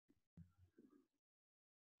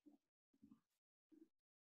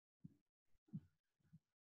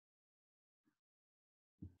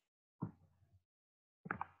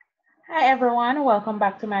Hi everyone, welcome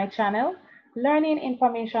back to my channel, Learning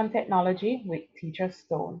Information Technology with Teacher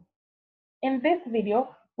Stone. In this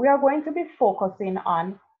video, we are going to be focusing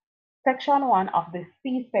on section 1 of the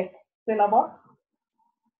CSEC syllabus,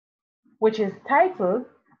 which is titled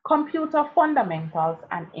Computer Fundamentals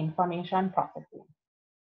and Information Processing.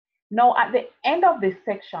 Now, at the end of this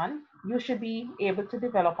section, you should be able to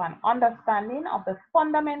develop an understanding of the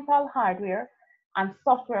fundamental hardware and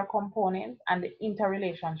software components and the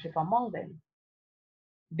interrelationship among them.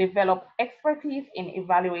 Develop expertise in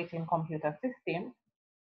evaluating computer systems,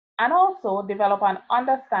 and also develop an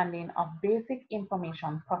understanding of basic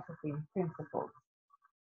information processing principles.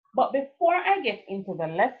 But before I get into the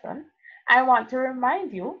lesson, I want to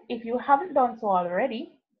remind you, if you haven't done so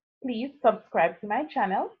already, please subscribe to my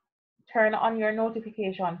channel, turn on your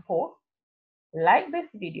notification post, like this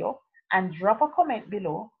video, and drop a comment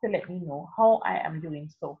below to let me know how I am doing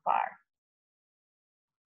so far.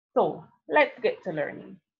 So let's get to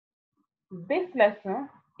learning. This lesson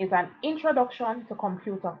is an introduction to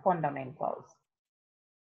computer fundamentals.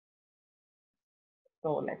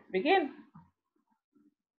 So let's begin.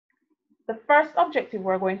 The first objective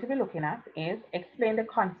we're going to be looking at is explain the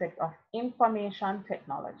concept of information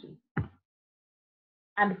technology.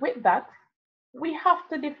 And with that, we have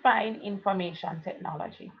to define information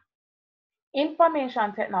technology.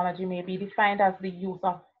 Information technology may be defined as the use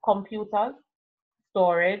of computers,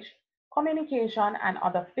 storage, communication, and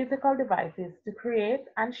other physical devices to create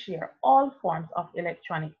and share all forms of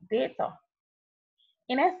electronic data.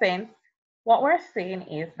 In essence, what we're saying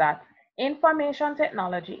is that information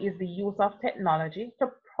technology is the use of technology to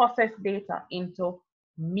process data into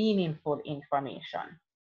meaningful information.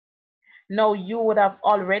 Now, you would have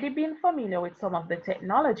already been familiar with some of the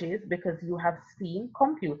technologies because you have seen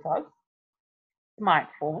computers,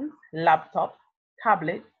 smartphones, laptops,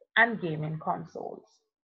 tablets, and gaming consoles.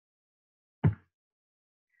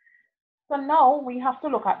 So now we have to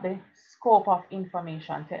look at the scope of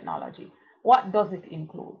information technology. What does it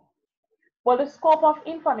include? Well, the scope of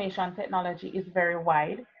information technology is very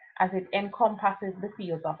wide as it encompasses the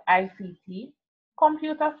fields of ICT,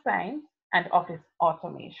 computer science, and office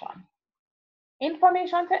automation.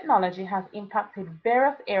 Information technology has impacted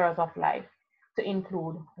various areas of life to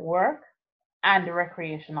include work and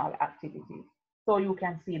recreational activities. So you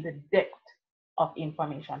can see the depth of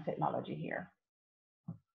information technology here.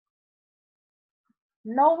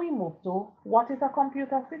 Now we move to what is a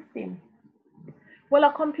computer system? Well,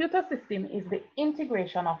 a computer system is the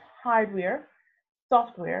integration of hardware,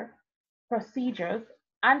 software, procedures,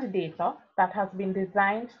 and data that has been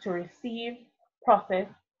designed to receive, process,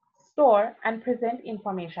 store, and present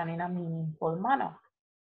information in a meaningful manner.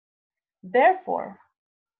 Therefore,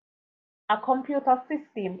 a computer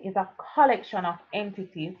system is a collection of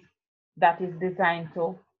entities that is designed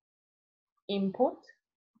to input,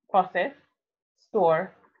 process,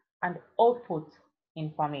 store, and output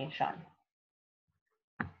information.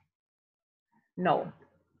 Now,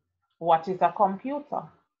 what is a computer?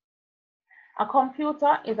 A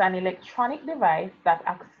computer is an electronic device that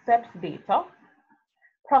accepts data,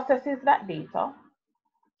 processes that data,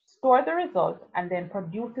 stores the result, and then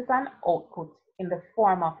produces an output in the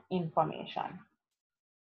form of information.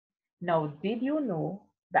 Now, did you know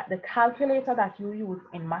that the calculator that you use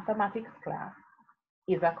in mathematics class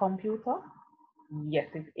is a computer? Yes,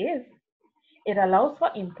 it is. It allows for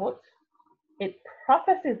input, it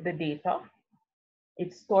processes the data,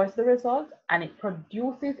 it stores the result, and it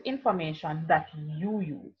produces information that you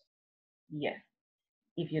use. Yes,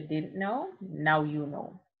 if you didn't know, now you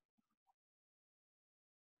know.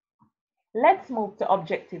 Let's move to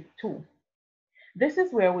objective 2. This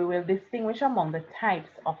is where we will distinguish among the types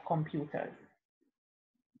of computers.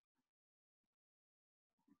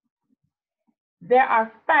 There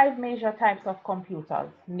are 5 major types of computers,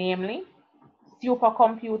 namely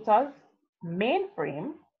supercomputers,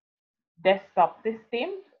 mainframes, desktop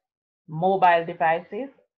systems, mobile devices,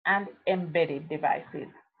 and embedded devices.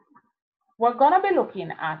 We're going to be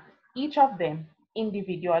looking at each of them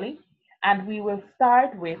individually, and we will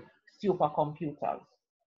start with supercomputers.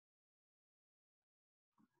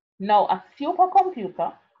 Now, a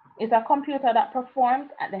supercomputer is a computer that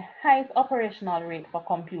performs at the highest operational rate for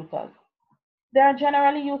computers. They are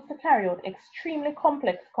generally used to carry out extremely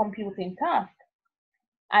complex computing tasks.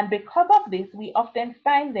 And because of this, we often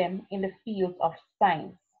find them in the fields of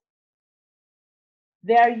science.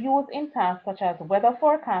 They are used in tasks such as weather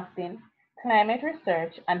forecasting, climate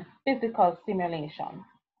research, and physical simulation.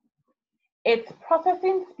 Its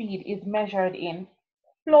processing speed is measured in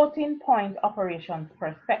floating point operations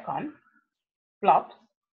per second, flops,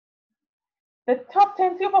 The top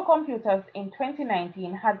 10 supercomputers in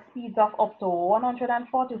 2019 had speeds of up to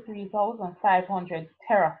 143,500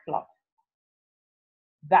 teraflops.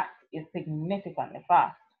 That is significantly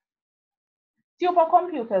fast.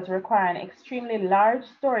 Supercomputers require an extremely large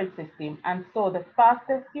storage system, and so the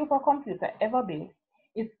fastest supercomputer ever built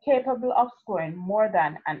is capable of storing more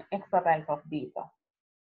than an exabyte of data.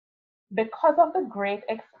 Because of the great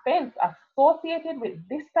expense associated with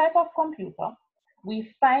this type of computer,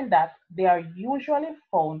 we find that they are usually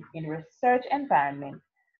found in research environments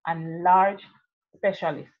and large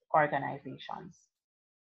specialist organizations.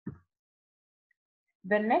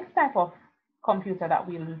 The next type of computer that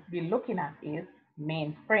we'll be looking at is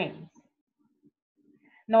mainframes.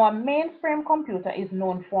 Now, a mainframe computer is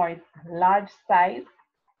known for its large size,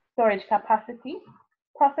 storage capacity,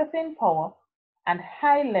 processing power, and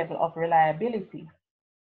high level of reliability.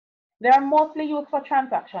 They are mostly used for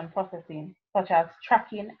transaction processing, such as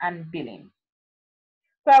tracking and billing.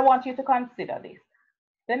 So I want you to consider this.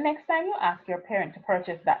 The next time you ask your parent to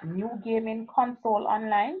purchase that new gaming console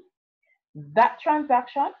online, that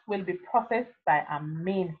transaction will be processed by a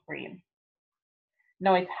mainframe.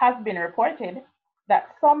 Now, it has been reported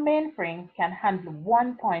that some mainframes can handle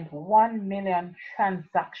 1.1 million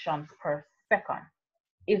transactions per second.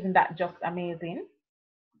 Isn't that just amazing?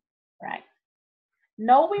 Right.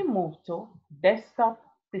 Now we move to desktop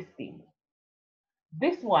systems.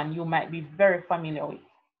 This one you might be very familiar with.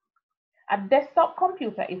 A desktop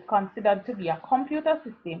computer is considered to be a computer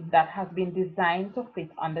system that has been designed to fit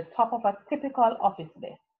on the top of a typical office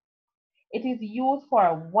desk. It is used for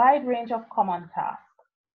a wide range of common tasks.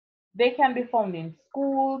 They can be found in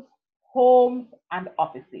schools, homes, and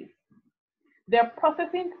offices. Their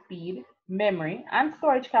processing speed, memory, and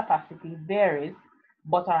storage capacity varies,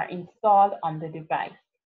 but are installed on the device.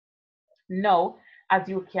 Now, as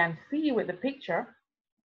you can see with the picture,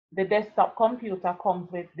 the desktop computer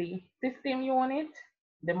comes with the system unit,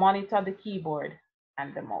 the monitor, the keyboard,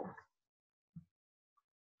 and the mouse.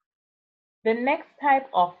 The next type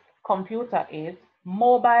of computer is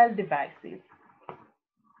mobile devices.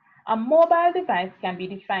 A mobile device can be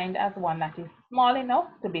defined as one that is small enough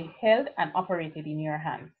to be held and operated in your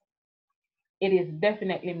hands. It is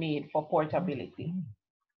definitely made for portability.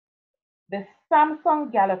 The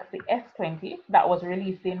Samsung Galaxy S20 that was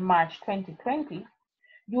released in March 2020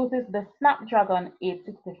 uses the Snapdragon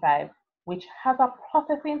 865, which has a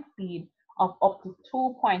processing speed of up to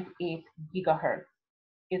 2.8 gigahertz.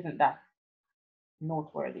 Isn't that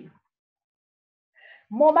noteworthy?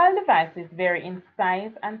 Mobile devices vary in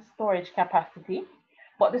size and storage capacity,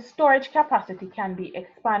 but the storage capacity can be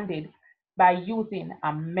expanded by using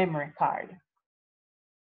a memory card.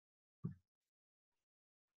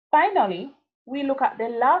 Finally, we look at the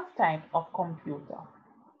last type of computer,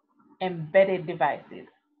 embedded devices.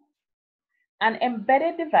 An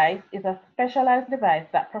embedded device is a specialized device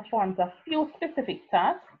that performs a few specific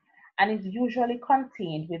tasks and is usually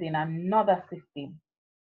contained within another system.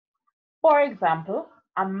 For example,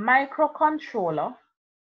 a microcontroller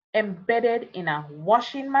embedded in a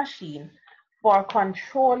washing machine for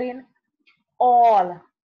controlling all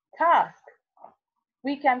tasks.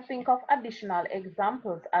 We can think of additional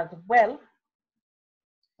examples as well,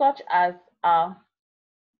 such as a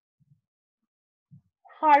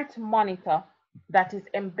heart monitor that is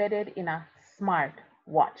embedded in a smart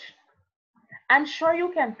watch. I'm sure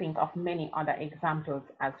you can think of many other examples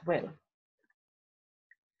as well.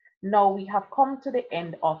 Now we have come to the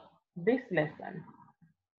end of this lesson.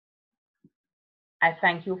 I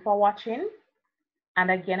thank you for watching,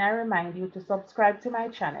 and again I remind you to subscribe to my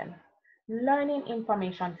channel, Learning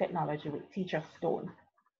Information Technology with Teacher Stone.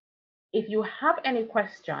 If you have any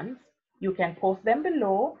questions, you can post them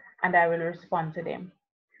below and I will respond to them.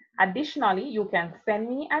 Additionally, you can send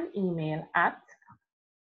me an email at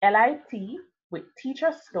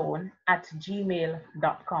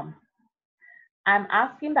litwithteacherstone@gmail.com. I'm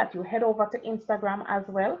asking that you head over to Instagram as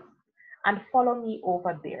well and follow me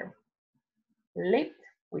over there. Lit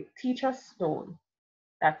with Teacher Stone.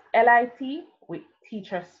 That's LIT with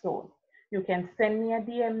Teacher Stone. You can send me a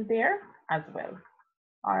DM there as well.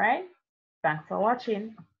 All right. Thanks for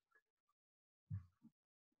watching.